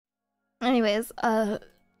Anyways,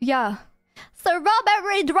 yeah.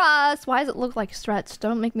 Strawberry dress! Why does it look like stretched?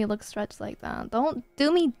 Don't make me look stretched like that. Don't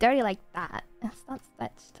do me dirty like that. It's not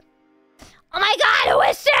stretched. Oh my god, who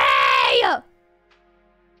is she?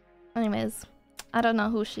 Anyways, I don't know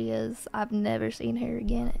who she is. I've never seen her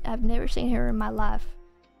again. I've never seen her in my life.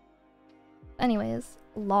 Anyways,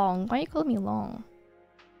 Long. Why are you calling me Long?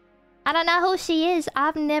 I don't know who she is.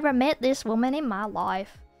 I've never met this woman in my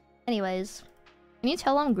life. Anyways, can you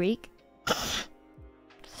tell I'm Greek?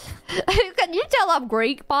 Can you tell I'm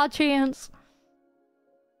Greek by chance?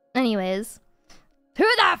 Anyways, who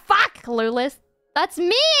the fuck, Clueless? That's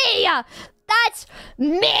me! That's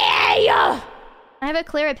me! I have a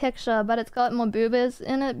clearer picture, but it's got more boobas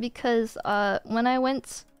in it because when I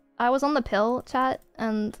was on the pill chat,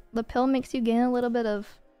 and the pill makes you gain a little bit of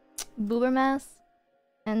boober mass,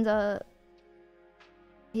 and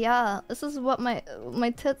yeah, this is what my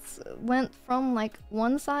tits went from like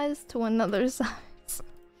one size to another size.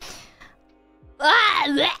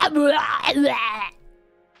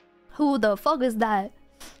 Who the fuck is that?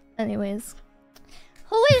 Anyways,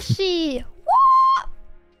 who is she? What?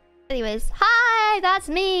 Anyways, hi, that's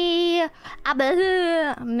me.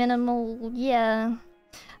 Minimal, yeah.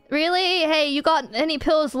 Really? Hey, you got any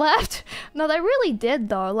pills left? No, they really did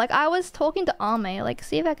though. Like, I was talking to Ame, like,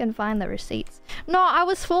 see if I can find the receipts. No, I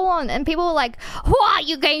was full on, and people were like, "What?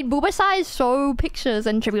 You gained booba size? Show pictures."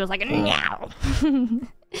 And Trippy was like, "No."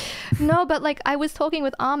 No, but like, I was talking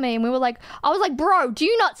with Ame, and I was like, "Bro, do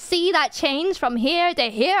you not see that change from here to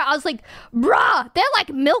here?" I was like, "Bruh, they're like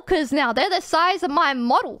milkers now. They're the size of my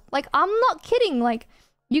model." Like, I'm not kidding. Like,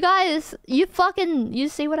 you guys, you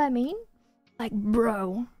see what I mean? Like,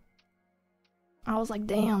 bro. I was like,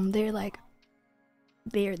 damn, they're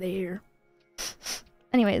there.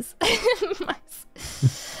 Anyways. I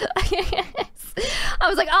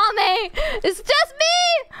was like, Ame, it's just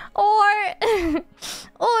me! Or...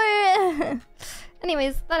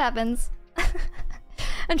 Anyways, that happens.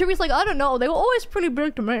 And Trippy's like, I don't know, they were always pretty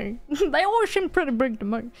big to me. They always seemed pretty big to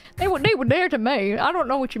me. They were there to me. I don't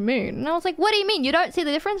know what you mean. And I was like, what do you mean? You don't see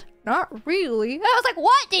the difference? Not really. I was like,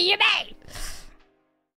 what do you mean?